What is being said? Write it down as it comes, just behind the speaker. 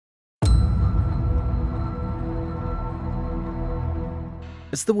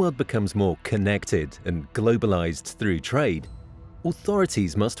As the world becomes more connected and globalized through trade,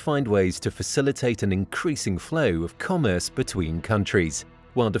 authorities must find ways to facilitate an increasing flow of commerce between countries,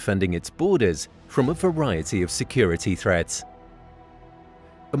 while defending its borders from a variety of security threats.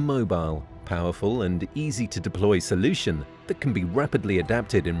 A mobile, powerful and easy-to-deploy solution that can be rapidly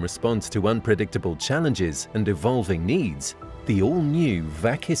adapted in response to unpredictable challenges and evolving needs, the all-new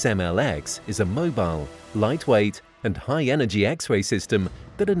VACIS MLX is a mobile, lightweight and high-energy X-ray system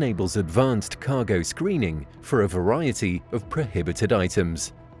that enables advanced cargo screening for a variety of prohibited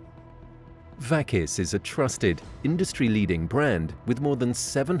items. VACIS is a trusted, industry-leading brand with more than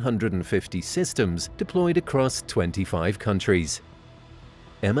 750 systems deployed across 25 countries.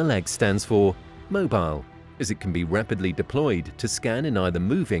 MLX stands for Mobile, as it can be rapidly deployed to scan in either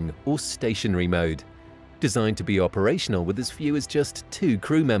moving or stationary mode. Designed to be operational with as few as just 2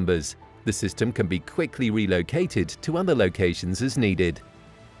 crew members, the system can be quickly relocated to other locations as needed.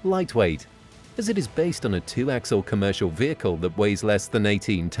 Lightweight, as it is based on a 2-axle commercial vehicle that weighs less than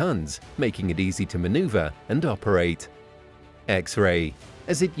 18 tons, making it easy to maneuver and operate. X-ray,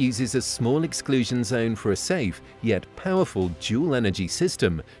 as it uses a small exclusion zone for a safe yet powerful dual-energy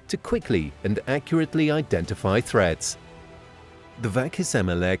system to quickly and accurately identify threats. The VACIS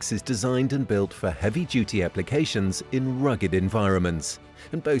MLX is designed and built for heavy-duty applications in rugged environments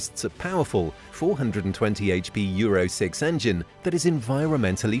and boasts a powerful 420 HP Euro 6 engine that is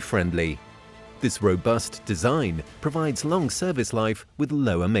environmentally friendly. This robust design provides long service life with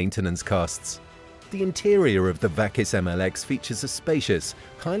lower maintenance costs. The interior of the VACIS MLX features a spacious,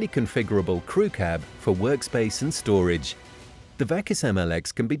 highly configurable crew cab for workspace and storage. The VACIS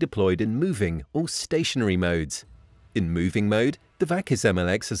MLX can be deployed in moving or stationary modes. In moving mode, the VACIS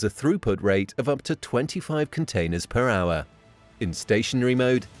MLX has a throughput rate of up to 25 containers per hour. In stationary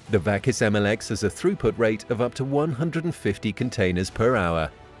mode, the VACIS MLX has a throughput rate of up to 150 containers per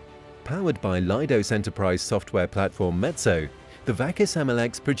hour. Powered by Leidos enterprise software platform Mezzo, the VACIS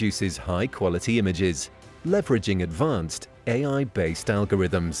MLX produces high-quality images, leveraging advanced AI-based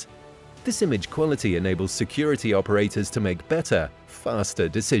algorithms. This image quality enables security operators to make better, faster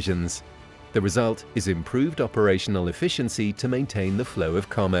decisions. The result is improved operational efficiency to maintain the flow of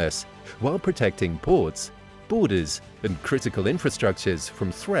commerce, while protecting ports, borders, and critical infrastructures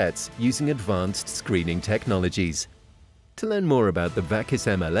from threats using advanced screening technologies. To learn more about the VACIS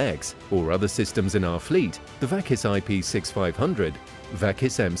MLX or other systems in our fleet, the VACIS IP6500,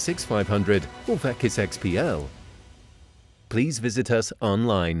 VACIS M6500 or VACIS XPL, please visit us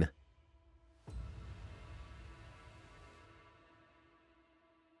online.